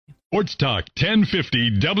Sports Talk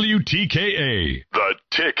 1050 WTKA. The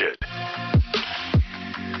Ticket.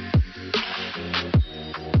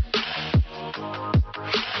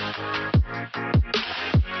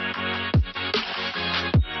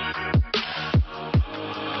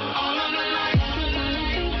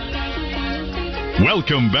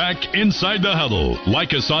 Welcome back Inside the Huddle.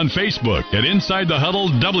 Like us on Facebook at Inside the Huddle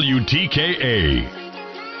WTKA.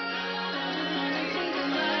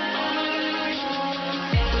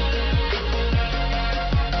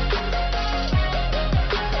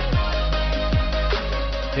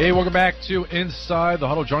 Hey, welcome back to Inside the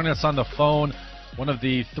Huddle. Joining us on the phone, one of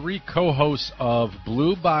the three co-hosts of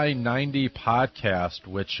Blue by 90 podcast,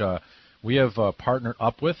 which we have partnered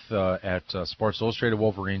up with at Sports Illustrated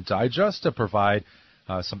Wolverine Digest to provide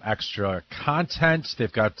some extra content.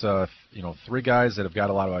 They've got three guys that have got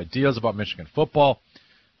a lot of ideas about Michigan football,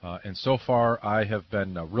 and so far I have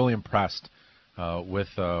been really impressed with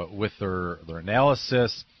their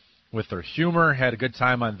analysis, with their humor. Had a good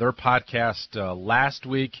time on their podcast last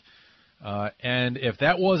week. And if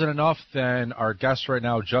that wasn't enough, then our guest right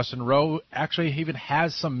now, Justin Rowe, actually even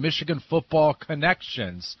has some Michigan football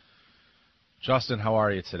connections. Justin, how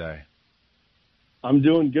are you today? I'm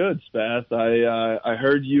doing good, Spath. I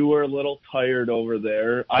heard you were a little tired over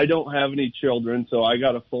there. I don't have any children, so I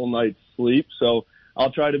got a full night's sleep. So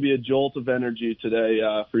I'll try to be a jolt of energy today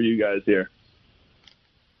for you guys here.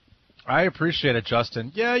 I appreciate it,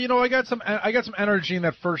 Justin. Yeah, I got some energy in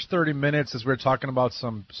that first 30 minutes as we were talking about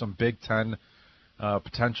some Big Ten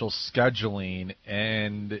potential scheduling,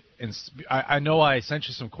 and I know I sent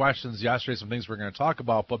you some questions yesterday, some things we're going to talk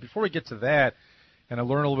about. But before we get to that, and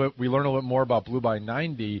we learn a little bit more about Blue by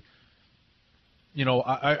 90.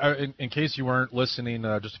 In case you weren't listening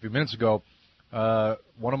just a few minutes ago,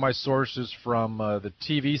 one of my sources from the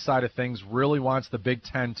TV side of things really wants the Big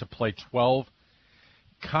Ten to play 12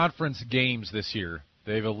 conference games this year.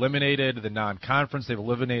 They've eliminated the non-conference. They've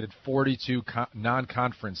eliminated 42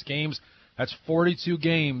 non-conference games. That's 42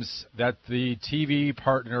 games that the TV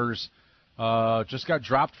partners just got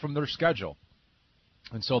dropped from their schedule.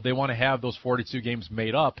 And so they want to have those 42 games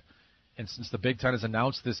made up. And since the Big Ten has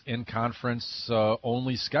announced this in-conference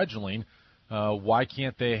only scheduling, why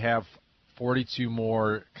can't they have 42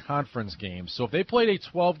 more conference games? So if they played a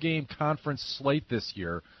 12-game conference slate this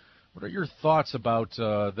year, what are your thoughts about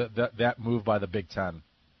that move by the Big Ten?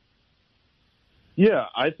 Yeah,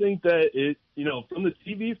 I think that from the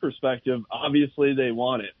TV perspective, obviously they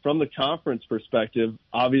want it. From the conference perspective,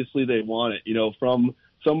 obviously they want it. From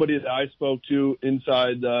somebody that I spoke to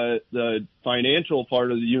inside the financial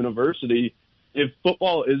part of the university, if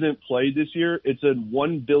football isn't played this year, it's a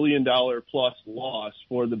 $1 billion plus loss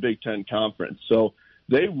for the Big Ten Conference. So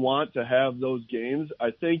they want to have those games.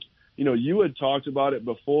 I think, you had talked about it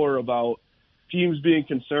before about teams being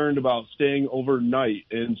concerned about staying overnight.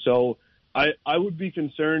 And so I would be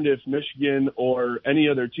concerned if Michigan or any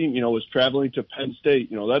other team, was traveling to Penn State.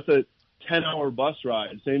 That's a 10-hour bus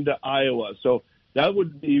ride, same to Iowa. So that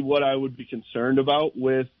would be what I would be concerned about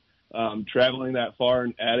with traveling that far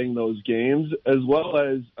and adding those games, as well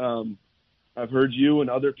as I've heard you and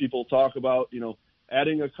other people talk about,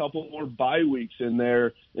 adding a couple more bye weeks in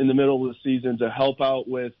there in the middle of the season to help out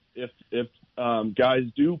with if guys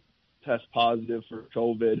do test positive for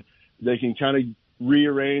COVID, they can kind of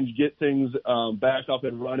rearrange, get things back up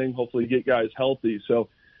and running, hopefully get guys healthy. So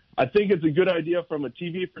I think it's a good idea from a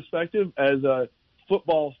TV perspective. As a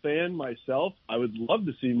football fan myself, I would love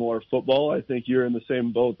to see more football. I think you're in the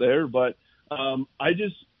same boat there, but I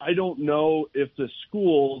don't know if the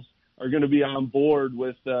schools are going to be on board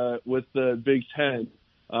with the Big Ten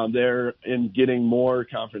there in getting more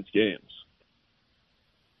conference games.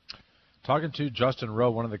 Talking to Justin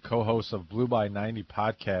Rowe, one of the co-hosts of Blue by 90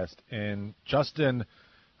 podcast. And Justin,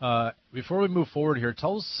 before we move forward here,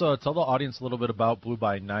 tell the audience a little bit about Blue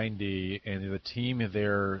by 90 and the team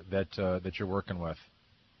there that you're working with.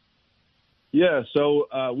 Yeah, so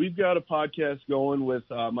we've got a podcast going with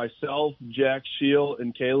myself, Jack Scheel,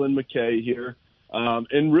 and Kalen McKay here.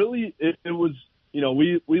 And really, it was,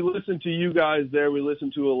 we listened to you guys there. We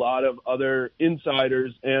listened to a lot of other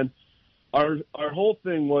insiders, and our whole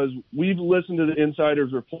thing was we've listened to the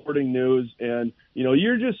insiders reporting news, and,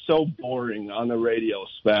 you're just so boring on the radio,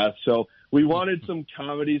 Spath. So we wanted some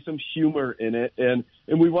comedy, some humor in it, and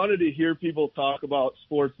we wanted to hear people talk about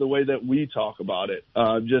sports the way that we talk about it,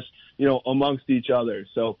 just, amongst each other.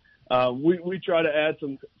 So we try to add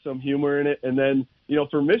some humor in it. And then,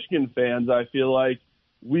 for Michigan fans, I feel like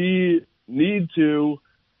we need to,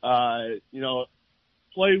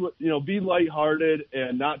 play, be lighthearted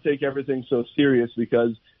and not take everything so serious,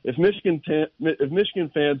 because if Michigan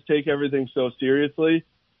fans take everything so seriously,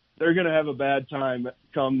 they're going to have a bad time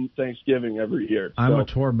come Thanksgiving every year. I'm so, a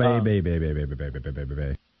tour baby.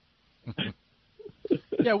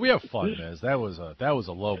 Yeah, we have fun, Miz. That was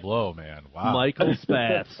a low blow, man. Wow. Michael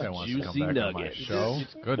Spatz, That wants to come juicy back on my nugget. show.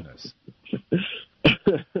 Goodness.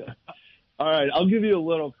 All right, I'll give you a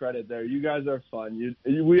little credit there. You guys are fun.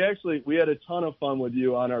 We had a ton of fun with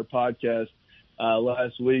you on our podcast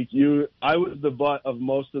last week. I was the butt of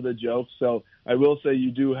most of the jokes, so I will say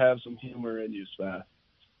you do have some humor in you, Spatz.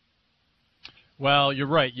 Well, you're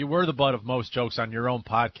right. You were the butt of most jokes on your own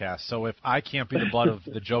podcast. So if I can't be the butt of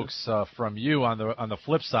the jokes from you on the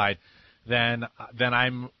flip side, then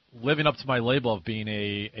I'm living up to my label of being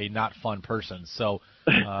a not fun person. So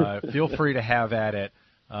feel free to have at it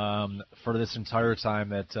for this entire time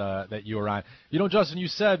that you were on. You know, Justin, you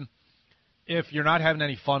said if you're not having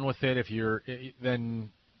any fun with it, then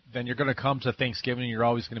you're going to come to Thanksgiving and you're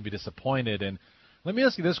always going to be disappointed. And let me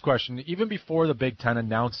ask you this question: even before the Big Ten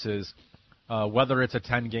announces whether it's a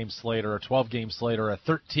 10-game slate or a 12-game slate or a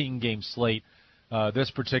 13-game slate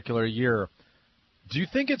this particular year, do you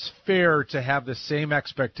think it's fair to have the same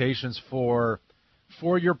expectations for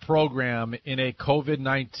your program in a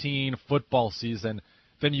COVID-19 football season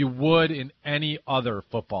than you would in any other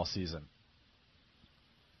football season?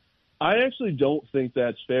 I actually don't think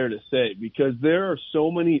that's fair to say because there are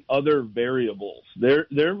so many other variables.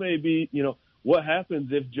 There may be, what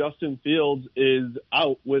happens if Justin Fields is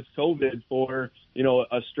out with COVID for,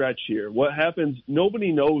 a stretch here? What happens?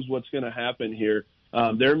 Nobody knows what's going to happen here.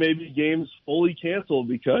 There may be games fully canceled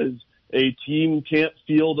because a team can't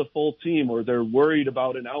field a full team or they're worried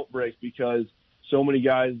about an outbreak because so many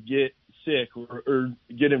guys get sick or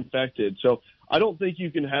get infected. So I don't think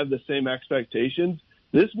you can have the same expectations.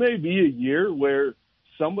 This may be a year where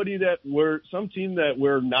some team that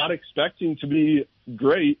we're not expecting to be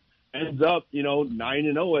great ends up,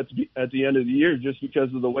 9-0 at the end of the year just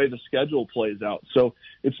because of the way the schedule plays out. So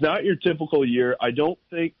it's not your typical year. I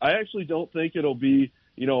actually don't think it'll be,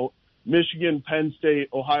 Michigan, Penn State,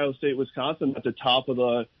 Ohio State, Wisconsin at the top of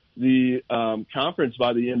the conference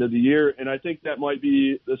by the end of the year. And I think that might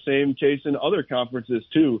be the same case in other conferences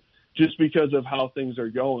too, just because of how things are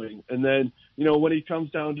going. And then, when it comes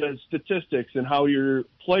down to statistics and how your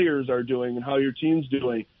players are doing and how your team's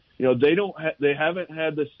doing, they haven't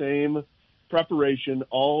had the same preparation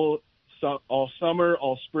all summer,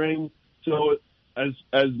 all spring. So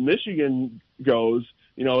as Michigan goes,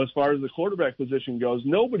 as far as the quarterback position goes,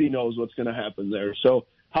 nobody knows what's going to happen there. So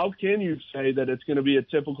how can you say that it's going to be a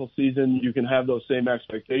typical season? You can have those same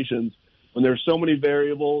expectations when there's so many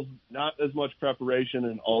variables, not as much preparation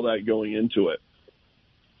and all that going into it.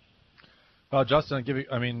 Well, Justin,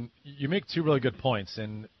 you make two really good points.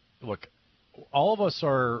 And look, all of us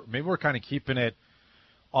maybe we're kind of keeping it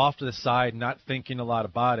off to the side, not thinking a lot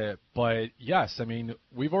about it. But yes,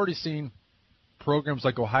 we've already seen programs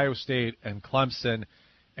like Ohio State and Clemson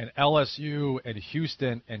and LSU and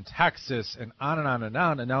Houston and Texas and on and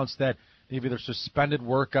on announce that they've either suspended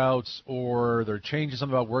workouts or they're changing some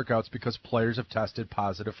about workouts because players have tested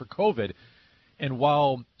positive for COVID. And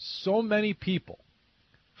while so many people,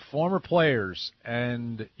 former players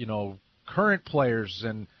and, current players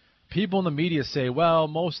and people in the media say, well,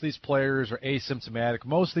 most of these players are asymptomatic,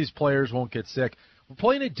 most of these players won't get sick, we're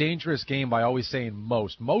playing a dangerous game by always saying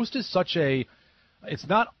most. Most is it's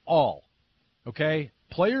not all, okay?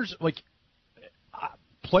 Players are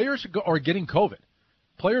getting COVID.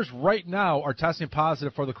 Players right now are testing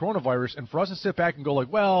positive for the coronavirus, and for us to sit back and go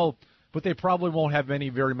well, but they probably won't have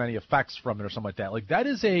very many effects from it or something like that.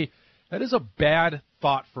 That is a bad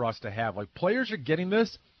thought for us to have. Players are getting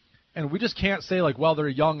this, and we just can't say well, they're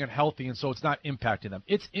young and healthy, and so it's not impacting them.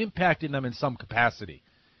 It's impacting them in some capacity.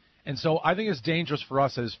 And so I think it's dangerous for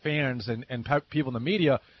us as fans and people in the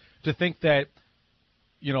media to think that,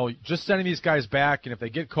 just sending these guys back, and if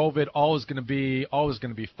they get COVID, all is going to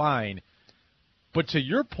be fine. But to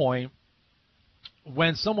your point,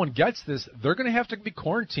 when someone gets this, they're going to have to be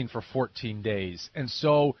quarantined for 14 days. And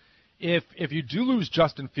so if you do lose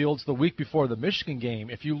Justin Fields the week before the Michigan game,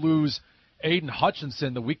 if you lose Aiden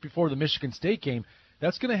Hutchinson the week before the Michigan State game,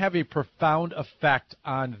 that's going to have a profound effect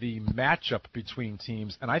on the matchup between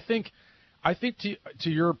teams. And I think to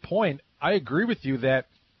your point, I agree with you that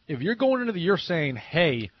if you're going into the year saying,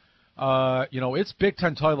 hey, it's Big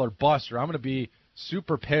Ten title or bust, or I'm going to be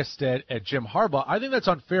super pissed at Jim Harbaugh, I think that's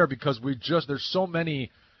unfair because there's so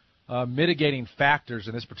many mitigating factors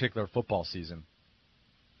in this particular football season.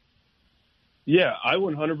 Yeah, I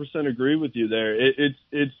 100% agree with you there.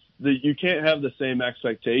 You can't have the same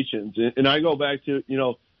expectations. And I go back to,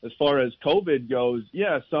 as far as COVID goes,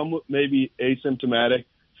 yeah, some may be asymptomatic.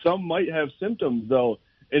 Some might have symptoms, though.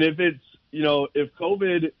 And if it's if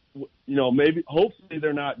COVID, maybe hopefully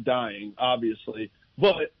they're not dying, obviously,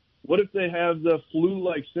 but what if they have the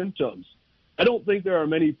flu-like symptoms? I don't think there are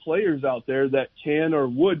many players out there that can or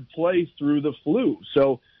would play through the flu.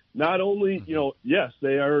 So not only, yes,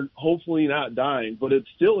 they are hopefully not dying, but it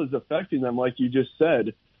still is affecting them, like you just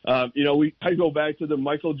said. I go back to the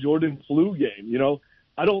Michael Jordan flu game.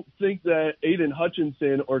 I don't think that Aiden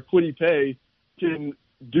Hutchinson or Kwity Paye can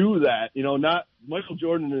do that. Not Michael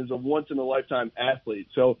Jordan is a once-in-a-lifetime athlete.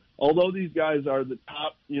 So although these guys are the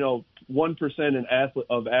top, 1%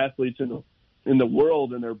 of athletes in the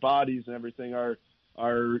world, and their bodies and everything are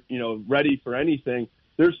ready for anything,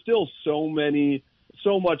 there's still so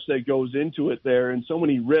much that goes into it there, and so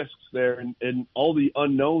many risks there, and all the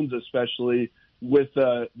unknowns, especially with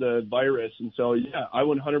the virus. And so, yeah, I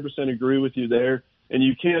 100% agree with you there. And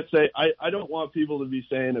you can't say, I don't want people to be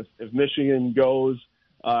saying if Michigan goes,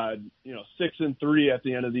 6-3 at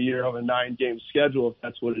the end of the year on a 9-game schedule, if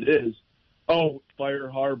that's what it is, oh, fire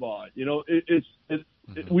Harbaugh.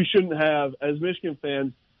 We shouldn't have, as Michigan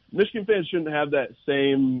fans shouldn't have that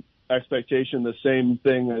same expectation, the same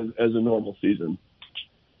thing as a normal season.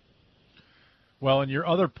 Well, and your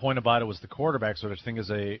other point about it was the quarterbacks, which I think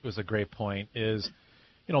was a great point, is,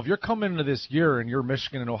 if you're coming into this year and you're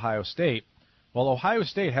Michigan and Ohio State, well, Ohio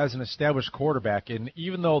State has an established quarterback, and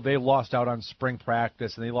even though they lost out on spring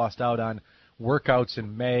practice and they lost out on workouts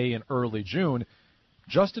in May and early June,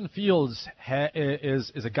 Justin Fields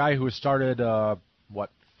is a guy who has started,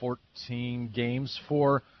 14 games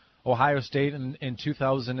for Ohio State in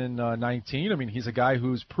 2019. I mean, he's a guy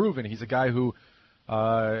who's proven. He's a guy who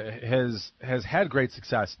has had great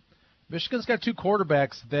success. Michigan's got two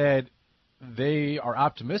quarterbacks that they are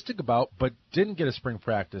optimistic about, but didn't get a spring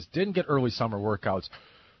practice, didn't get early summer workouts.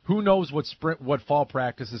 Who knows what fall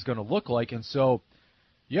practice is going to look like? And so,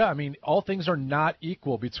 yeah, I mean, all things are not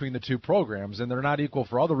equal between the two programs, and they're not equal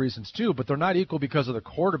for other reasons too, but they're not equal because of the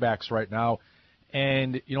quarterbacks right now.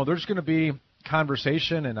 And, there's going to be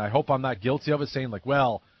conversation, and I hope I'm not guilty of it, saying like,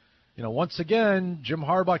 well, once again, Jim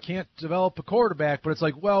Harbaugh can't develop a quarterback, but it's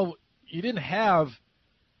like, well, you didn't have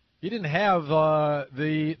the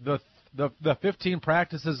 15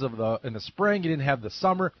 practices in the spring. You didn't have the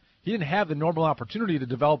summer. He didn't have the normal opportunity to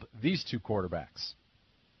develop these two quarterbacks.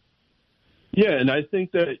 Yeah, and I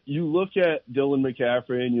think that you look at Dylan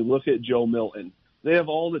McCaffrey and you look at Joe Milton. They have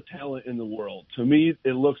all the talent in the world. To me,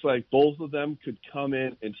 it looks like both of them could come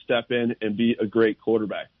in and step in and be a great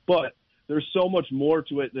quarterback. But there's so much more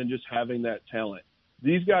to it than just having that talent.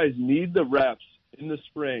 These guys need the reps in the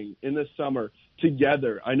spring, in the summer,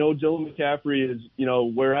 together. I know Dylan McCaffrey is,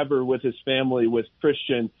 wherever with his family, with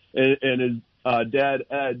Christian and his dad,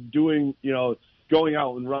 Ed, doing, going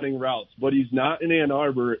out and running routes. But he's not in Ann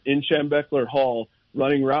Arbor, in Chambecler Hall,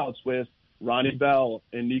 running routes with Ronnie Bell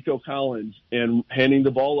and Nico Collins and handing the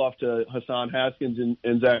ball off to Hassan Haskins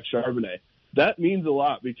and Zach Charbonnet. That means a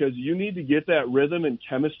lot because you need to get that rhythm and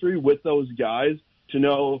chemistry with those guys to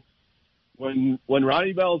know when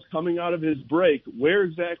Ronnie Bell's coming out of his break, where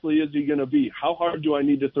exactly is he going to be? How hard do I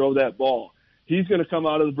need to throw that ball? He's going to come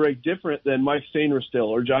out of the break different than Mike Sainristil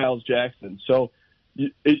or Giles Jackson. So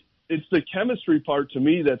it's the chemistry part to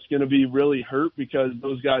me that's going to be really hurt because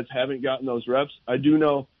those guys haven't gotten those reps. I do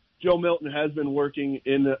know Joe Milton has been working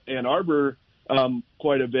in Ann Arbor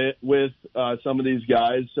quite a bit with some of these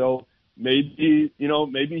guys. So maybe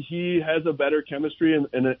he has a better chemistry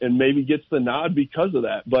and maybe gets the nod because of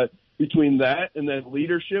that. But between that and then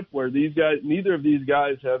leadership, where these guys, neither of these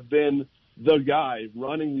guys have been the guy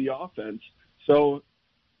running the offense. So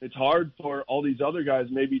it's hard for all these other guys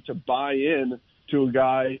maybe to buy in to a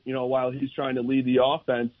guy, while he's trying to lead the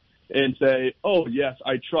offense and say, oh, yes,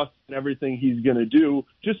 I trust in everything he's going to do,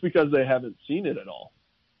 just because they haven't seen it at all.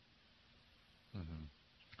 Mm-hmm.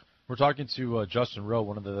 We're talking to Justin Rowe,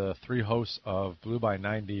 one of the three hosts of Blue by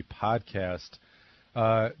 90 podcast.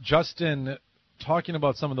 Justin, talking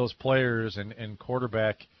about some of those players and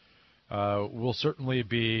quarterback will certainly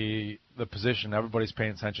be the position everybody's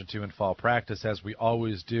paying attention to in fall practice, as we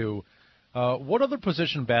always do. What other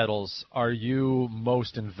position battles are you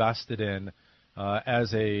most invested in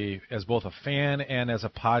as both a fan and as a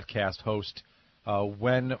podcast host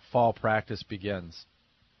when fall practice begins?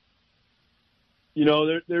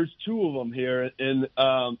 There's two of them here, and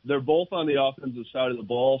they're both on the offensive side of the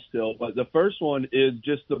ball still. But the first one is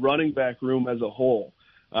just the running back room as a whole.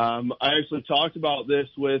 I actually talked about this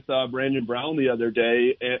with Brandon Brown the other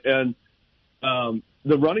day, and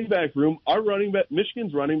the running back room,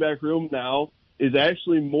 Michigan's running back room now is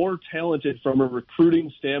actually more talented from a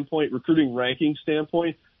recruiting ranking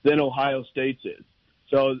standpoint than Ohio State's is.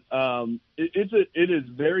 So it is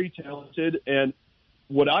very talented, and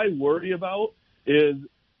what I worry about is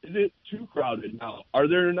it too crowded now? Are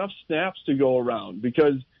there enough snaps to go around?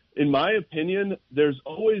 Because in my opinion, there's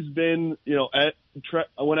always been,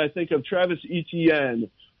 when I think of Travis Etienne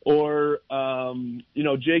or,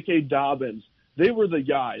 J.K. Dobbins, they were the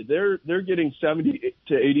guy. They're getting 70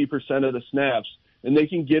 to 80% of the snaps, and they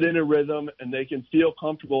can get in a rhythm, and they can feel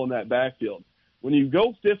comfortable in that backfield. When you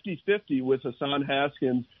go 50-50 with Hassan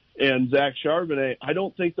Haskins and Zach Charbonnet, I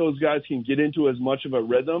don't think those guys can get into as much of a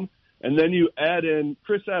rhythm. And then you add in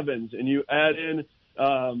Chris Evans, and you add in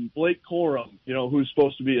Blake Corum, who's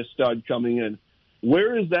supposed to be a stud coming in.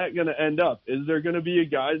 Where is that going to end up? Is there going to be a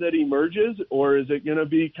guy that emerges, or is it going to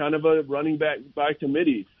be kind of a running back by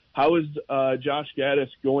committee? How is Josh Gaddis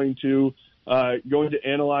going to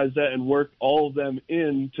analyze that and work all of them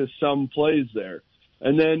into some plays there?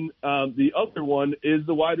 And then the other one is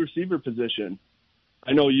the wide receiver position.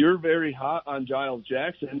 I know you're very hot on Giles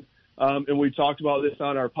Jackson, and we talked about this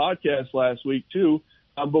on our podcast last week too.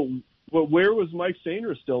 But where was Mike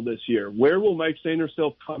Sainer still this year? Where will Mike Sainer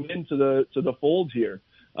still come into the fold here?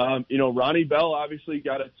 Ronnie Bell obviously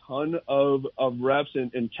got a ton of reps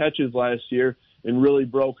and catches last year and really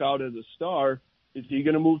broke out as a star. Is he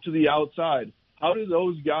going to move to the outside? How do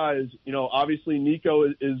those guys, obviously Nico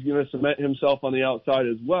is going to cement himself on the outside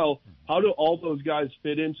as well. How do all those guys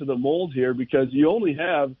fit into the mold here? Because you only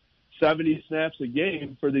have 70 snaps a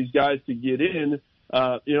game for these guys to get in.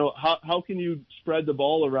 How can you spread the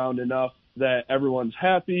ball around enough that everyone's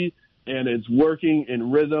happy and it's working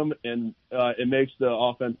in rhythm and it makes the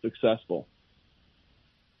offense successful?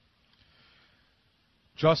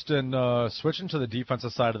 Justin, switching to the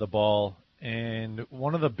defensive side of the ball, and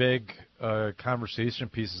one of the big conversation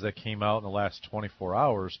pieces that came out in the last 24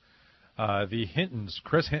 hours,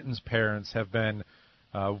 Chris Hinton's parents have been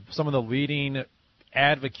some of the leading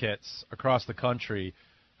advocates across the country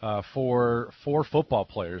for football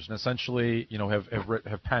players, and essentially,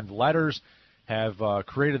 have penned letters, have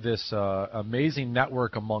created this amazing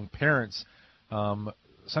network among parents,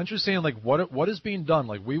 essentially saying, like, what is being done?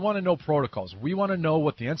 Like, we want to know protocols. We want to know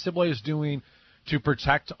what the NCAA is doing to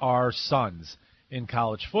protect our sons in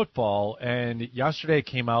college football. And yesterday it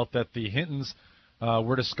came out that the Hintons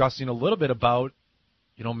were discussing a little bit about,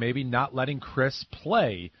 maybe not letting Chris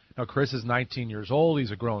play. Now, Chris is 19 years old. He's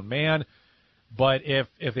a grown man. But if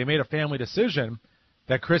they made a family decision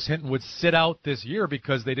that Chris Hinton would sit out this year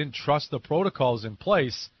because they didn't trust the protocols in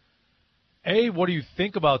place, what do you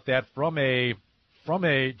think about that from a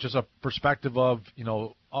just a perspective of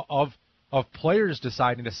players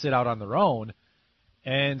deciding to sit out on their own?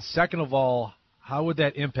 And second of all, how would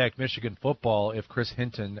that impact Michigan football if Chris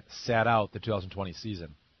Hinton sat out the 2020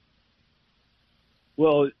 season?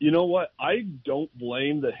 Well, you know what? I don't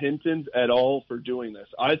blame the Hintons at all for doing this.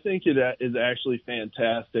 I think it is actually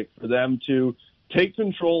fantastic for them to take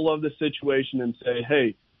control of the situation and say,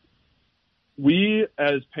 hey, we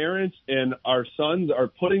as parents and our sons are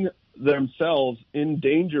putting themselves in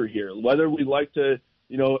danger here. Whether we like to,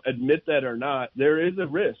 admit that or not, there is a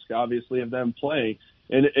risk, obviously, of them playing.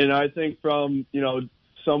 And I think from,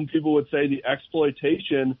 some people would say the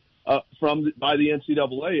exploitation by the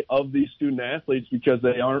NCAA of these student athletes because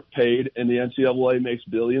they aren't paid and the NCAA makes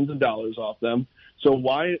billions of dollars off them. So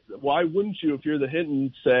why wouldn't you, if you're the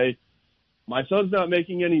Hinton, say, my son's not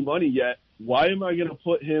making any money yet. Why am I going to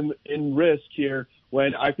put him in risk here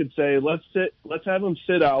when I could say, let's have him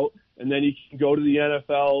sit out and then he can go to the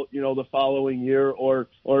NFL, the following year or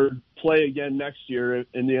play again next year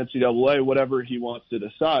in the NCAA, whatever he wants to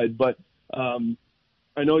decide. But,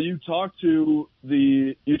 I know you talked to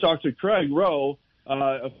Craig Rowe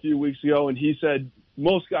a few weeks ago, and he said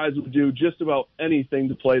most guys would do just about anything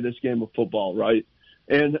to play this game of football, right?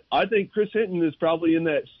 And I think Chris Hinton is probably in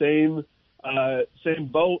that same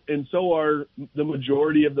boat, and so are the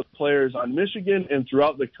majority of the players on Michigan and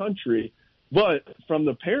throughout the country. But from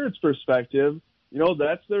the parents' perspective,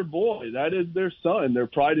 that's their boy, that is their son, their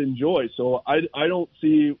pride and joy. So I don't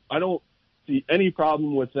see any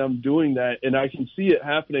problem with them doing that, and I can see it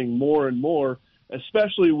happening more and more,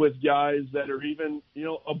 especially with guys that are even,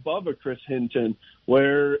 above a Chris Hinton,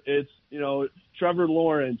 where it's, Trevor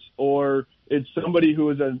Lawrence, or it's somebody who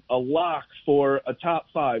is a lock for a top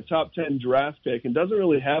 5, top 10 draft pick and doesn't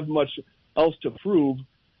really have much else to prove.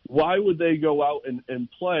 Why would they go out and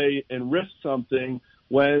play and risk something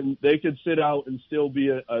when they could sit out and still be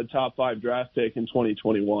a top 5 draft pick in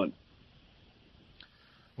 2021?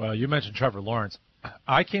 Well, you mentioned Trevor Lawrence.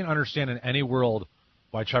 I can't understand in any world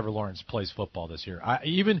why Trevor Lawrence plays football this year.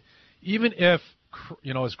 Even if,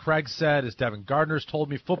 as Craig said, as Devin Gardner's told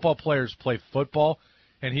me, football players play football,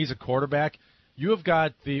 and he's a quarterback, you have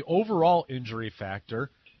got the overall injury factor.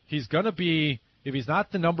 He's going to be if he's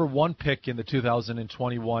not the number one pick in the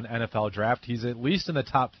 2021 NFL draft, he's at least in the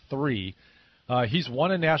top 3. He's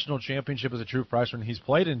won a national championship as a true freshman. He's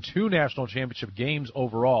played in 2 national championship games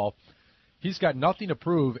overall. He's got nothing to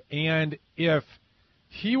prove. And if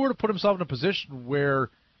he were to put himself in a position where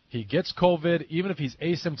he gets COVID, even if he's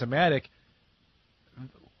asymptomatic,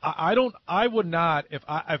 I would not, if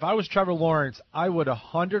I was Trevor Lawrence, I would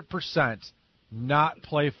 100% not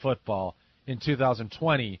play football in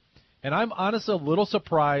 2020. And I'm honestly a little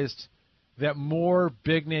surprised that more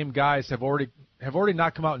big name guys have already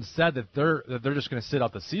not come out and said that they're just going to sit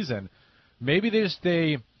out the season. Maybe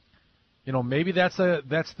maybe that's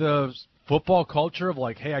the football culture of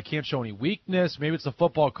like, hey, I can't show any weakness. Maybe it's the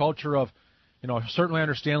football culture of, certainly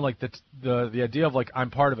understand like the idea of like I'm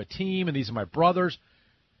part of a team and these are my brothers.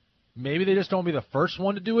 Maybe they just don't be the first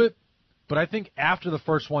one to do it, but I think after the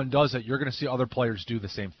first one does it, you're going to see other players do the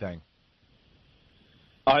same thing.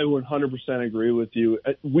 I 100% agree with you.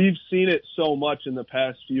 We've seen it so much in the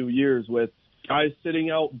past few years with guys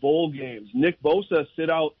sitting out bowl games. Nick Bosa sat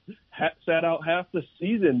out half the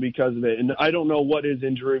season because of it, and I don't know what his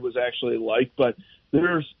injury was actually like, but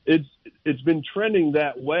it's been trending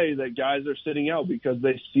that way that guys are sitting out because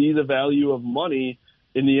they see the value of money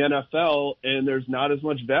in the NFL, and there's not as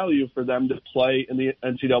much value for them to play in the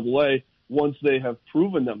NCAA once they have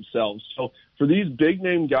proven themselves. So for these big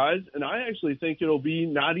name guys, and I actually think it'll be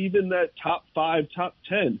not even that top 5, top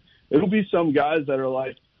 10. It'll be some guys that are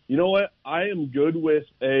like, you know what, I am good with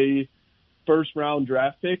a first round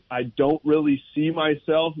draft pick. I don't really see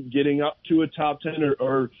myself getting up to a top 10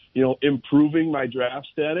 or improving my draft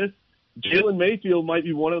status. Jalen Mayfield might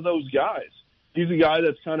be one of those guys. He's a guy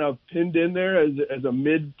that's kind of pinned in there as a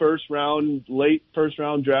mid first round, late first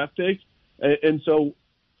round draft pick. And so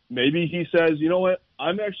maybe he says, you know what,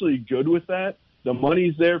 I'm actually good with that. The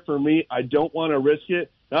money's there for me. I don't want to risk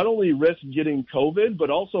it. Not only risk getting COVID, but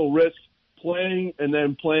also risk playing and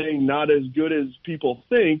then playing not as good as people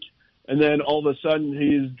think. And then all of a sudden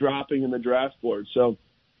he's dropping in the draft board. So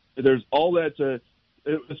there's all that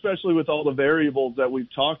especially with all the variables that we've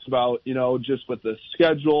talked about, just with the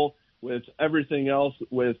schedule, with everything else,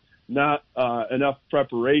 with not enough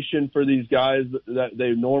preparation for these guys that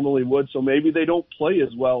they normally would. So maybe they don't play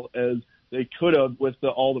as well as they could have with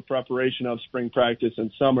all the preparation of spring practice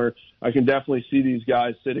and summer. I can definitely see these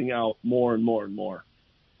guys sitting out more and more and more.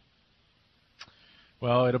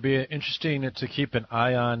 Well, it'll be interesting to keep an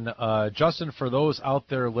eye on. Justin, for those out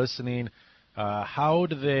there listening, how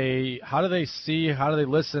do they see, how do they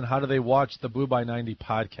listen, how do they watch the Blue by 90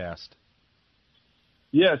 podcast?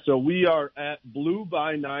 Yeah, so we are at Blue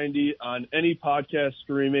by 90 on any podcast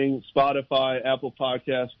streaming, Spotify, Apple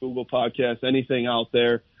Podcasts, Google Podcasts, anything out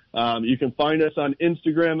there. You can find us on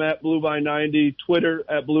Instagram at Blue by 90, Twitter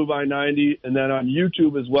at Blue by 90, and then on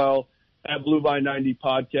YouTube as well at Blue by 90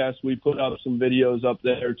 Podcast. We put up some videos up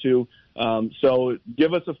there too. So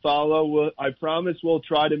give us a follow. I promise we'll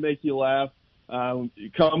try to make you laugh.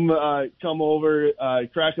 Come over,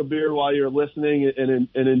 crack a beer while you're listening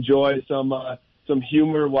and enjoy some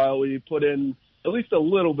humor while we put in at least a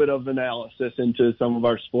little bit of analysis into some of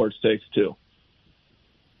our sports takes too.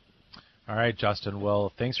 All right, Justin.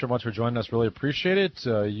 Well, thanks very much for joining us. Really appreciate it.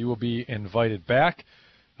 You will be invited back,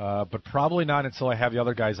 but probably not until I have the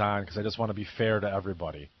other guys on because I just want to be fair to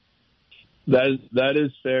everybody. That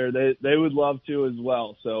is fair. They would love to as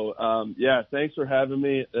well. So, yeah, thanks for having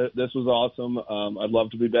me. This was awesome. I'd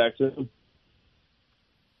love to be back soon.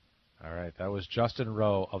 All right, that was Justin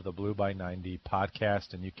Rowe of the Blue by 90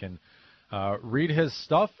 podcast, and you can read his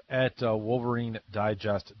stuff at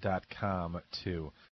WolverineDigest.com too.